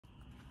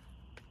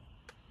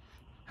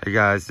Hey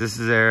guys, this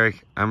is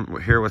Eric. I'm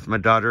here with my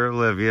daughter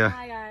Olivia.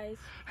 Hi guys.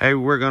 Hey,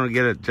 we're gonna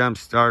get a jump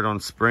start on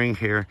spring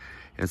here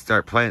and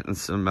start planting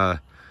some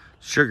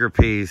sugar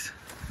peas.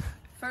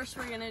 First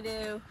we're gonna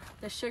do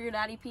the sugar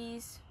daddy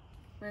peas.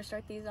 We're gonna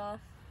start these off.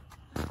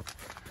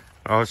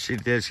 Oh, she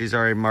did. She's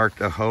already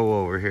marked a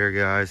hoe over here,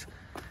 guys.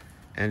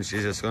 And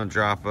she's just gonna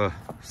drop a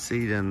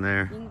seed in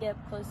there. You can get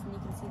up close and you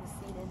can see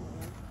the seed in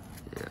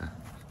there.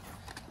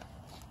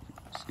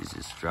 Yeah. She's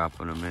just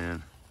dropping them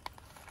in.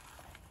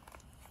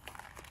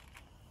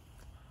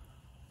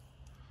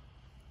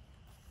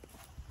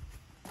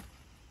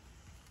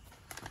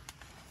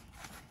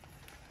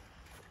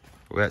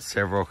 We got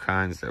several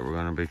kinds that we're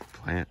going to be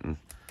planting.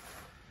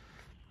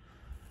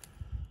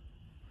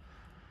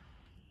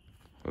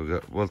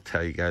 We'll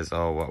tell you guys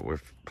all what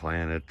we've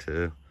planted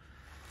too.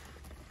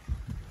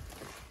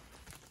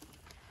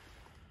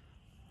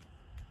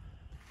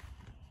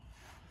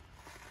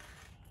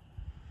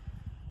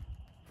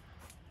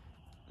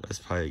 That's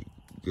probably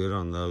good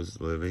on those,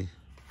 Livy.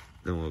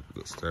 Then we'll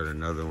start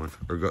another one,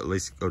 or at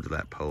least go to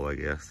that pole, I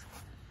guess.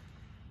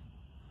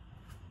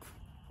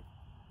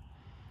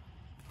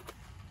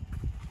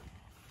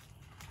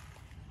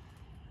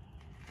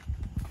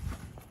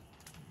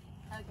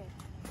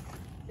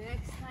 The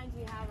next kinds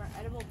we have are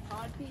edible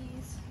pod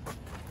peas,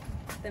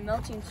 the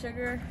melting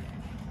sugar,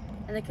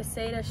 and the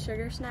caseta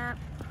sugar snap.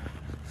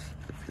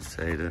 The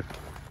caseta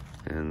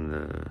and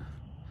the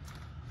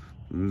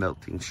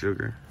melting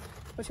sugar.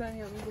 Which one do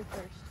you want me to do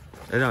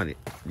first? I don't need,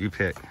 you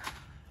pick.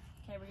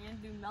 Okay, we're gonna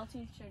do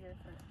melting sugar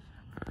first.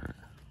 All right.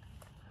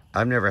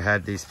 I've never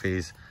had these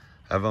peas.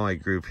 I've only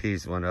grew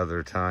peas one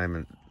other time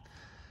and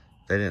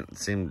they didn't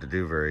seem to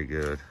do very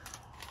good.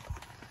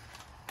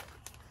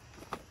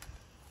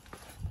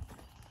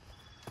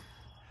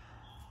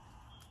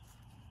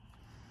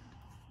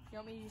 You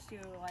want me to just do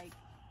like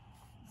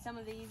some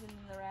of these and then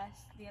the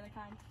rest, the other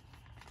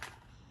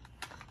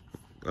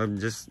kind?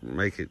 Just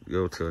make it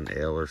go to an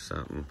L or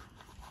something.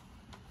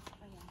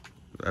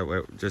 Okay. That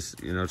way,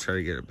 just, you know, try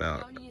to get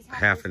about half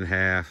half and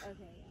half. Okay,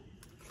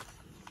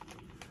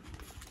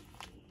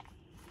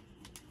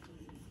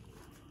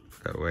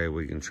 That way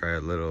we can try a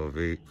little of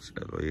each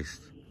at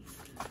least.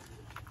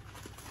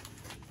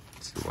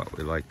 See what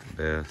we like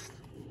the best.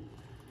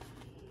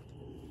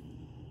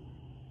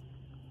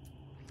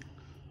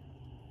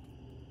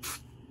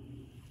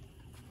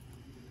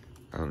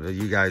 I don't know,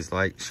 you guys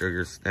like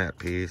sugar snap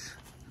peas?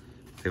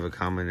 Leave a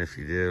comment if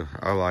you do.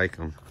 I like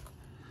them.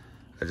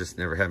 I just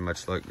never had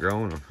much luck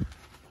growing them.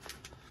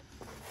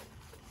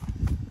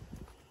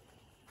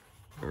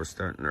 But we're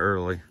starting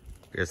early.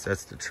 I guess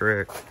that's the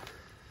trick.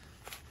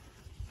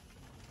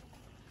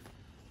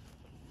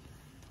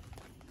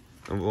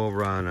 And we'll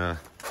run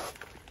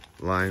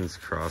lines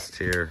crossed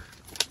here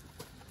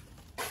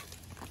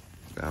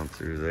down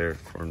through there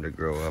for them to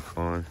grow up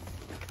on.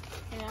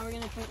 and now we're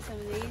gonna plant some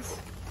of these.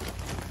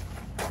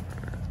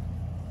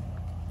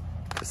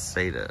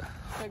 Caseta.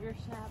 Sugar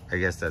snap. I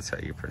guess that's how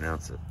you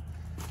pronounce it.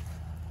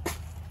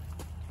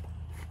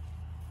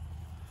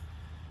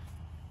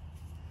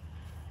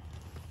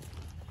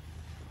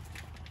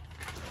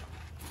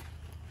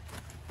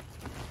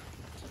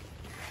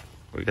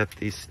 We got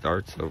these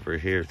starts over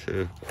here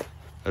too.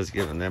 I was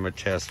giving them a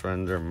test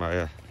run during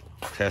my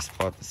test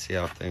plot to see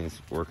how things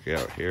work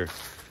out here.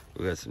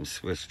 We got some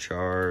Swiss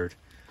chard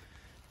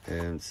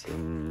and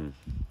some,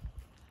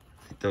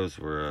 I think those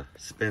were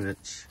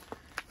spinach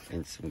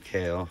and some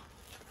kale.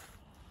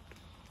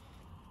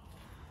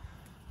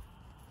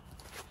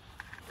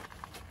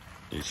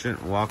 You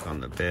shouldn't walk on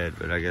the bed,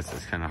 but I guess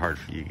it's kind of hard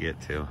for you to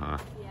get to, huh?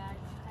 Yeah.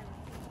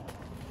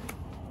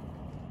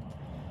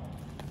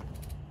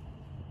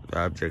 The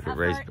object of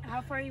raised.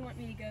 How far do you want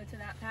me to go to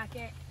that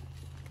packet?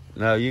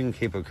 No, you can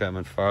keep it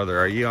coming farther.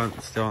 Are you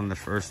still on the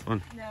first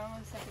one? No, I'm on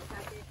the second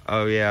packet.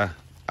 Oh yeah,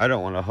 I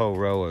don't want a whole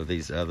row of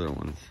these other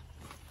ones.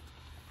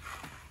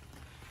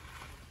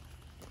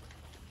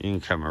 You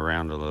can come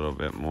around a little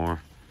bit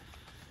more.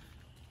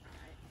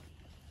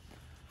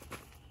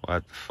 We'll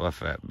have to fluff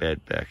that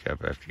bed back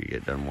up after you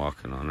get done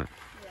walking on it.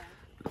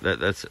 Yeah.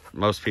 That's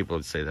most people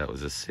would say that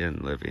was a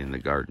sin living in the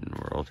garden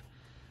world.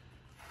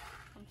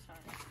 I'm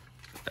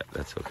sorry.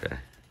 That's okay.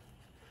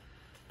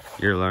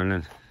 You're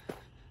learning.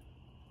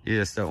 You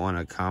just don't want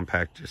to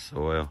compact your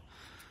soil.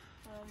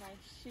 Well, my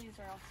shoes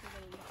are also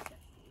going to mix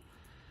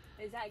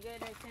it. Is that good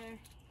right there?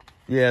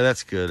 Yeah,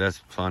 that's good. That's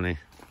plenty.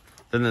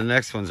 Then the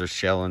next ones are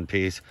shelling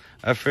peas.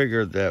 I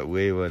figured that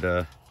we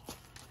would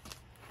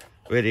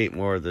we'd eat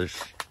more of the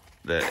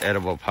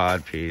edible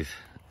pod peas.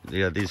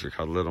 Yeah, these are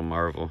called Little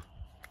Marvel.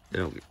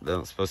 They're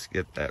not supposed to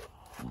get that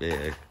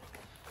big.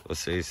 We'll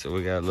see. So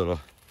we got a little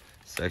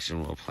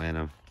section we'll plant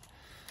them.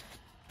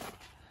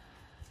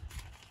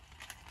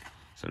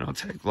 So it don't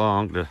take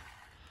long to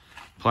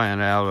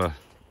plant out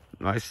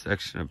a nice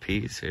section of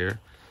peas here.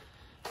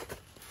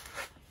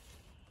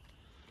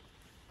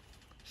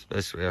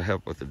 Especially I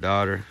help with the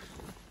daughter.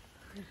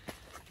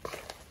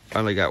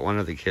 Finally got one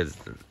of the kids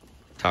to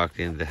talk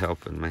into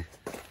helping me.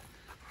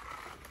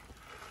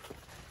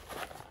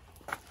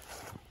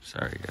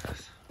 Sorry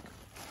guys.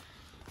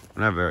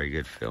 I'm not a very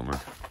good filmer.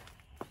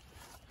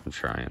 I'm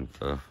trying,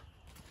 though.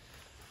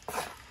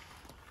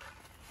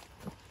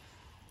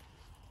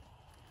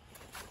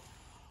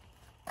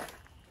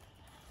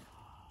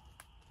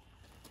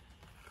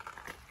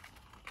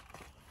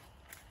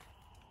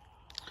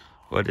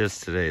 What is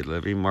today,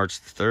 Libby? March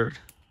the 3rd?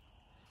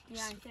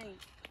 Yeah, I think.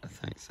 I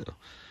think so.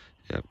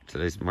 Yep,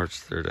 today's March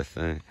 3rd, I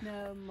think.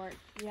 No, March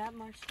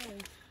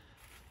 3rd.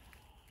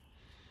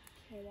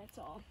 Okay, that's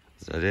all.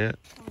 Is that it?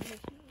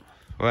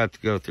 We'll have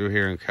to go through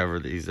here and cover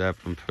these up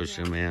and push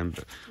them in,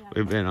 but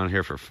we've been on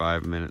here for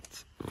 5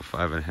 minutes,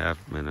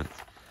 5.5 minutes.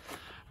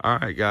 All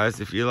right, guys,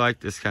 if you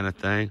like this kind of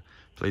thing,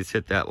 please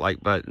hit that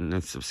like button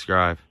and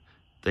subscribe.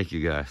 Thank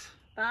you, guys.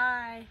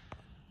 Bye.